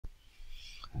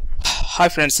Hi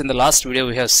friends, in the last video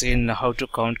we have seen how to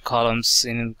count columns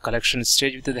in collection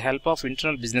stage with the help of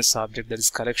internal business object, that is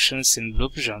collections in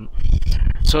BluePrism.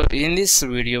 So in this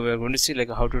video we are going to see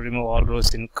how to remove all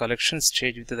rows in collection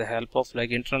stage with the help of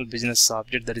internal business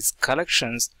object, that is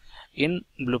collections in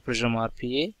BluePrism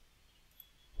RPA.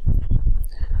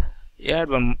 Add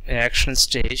one action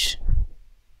stage.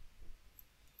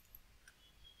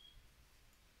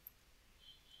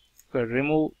 We'll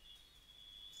remove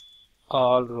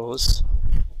all rows.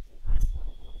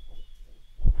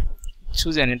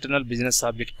 Choose an internal business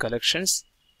object collections,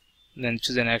 then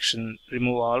choose an action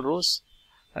remove all rows,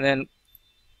 and then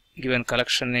give a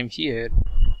collection name here.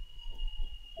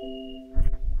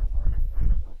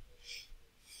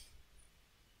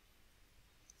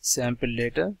 Sample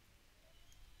data.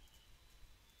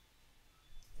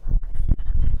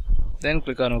 Then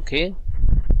click on OK.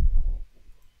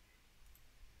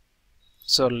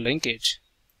 So link it.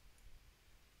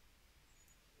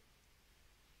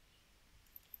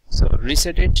 So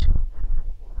reset it,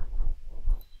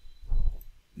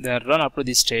 then run up to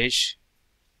this stage.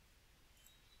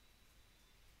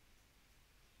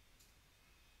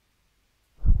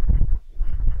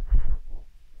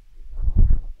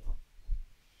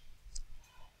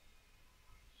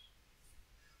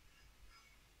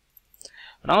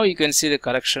 Now you can see the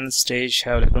collection stage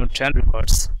have 10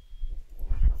 records.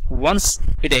 Once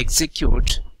it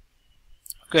execute,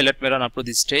 okay, let me run up to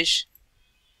this stage.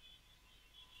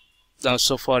 Now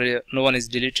so far no one is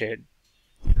deleted.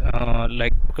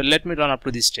 Okay, let me run up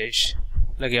to this stage,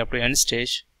 up to end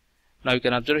stage. Now you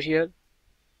can observe here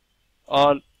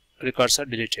all records are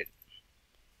deleted.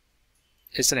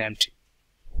 It's an empty.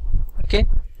 Okay,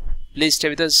 please stay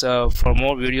with us for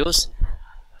more videos.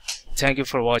 Thank you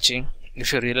for watching.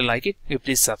 If you really like it, you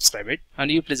please subscribe it, and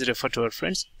you please refer to our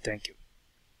friends. Thank you.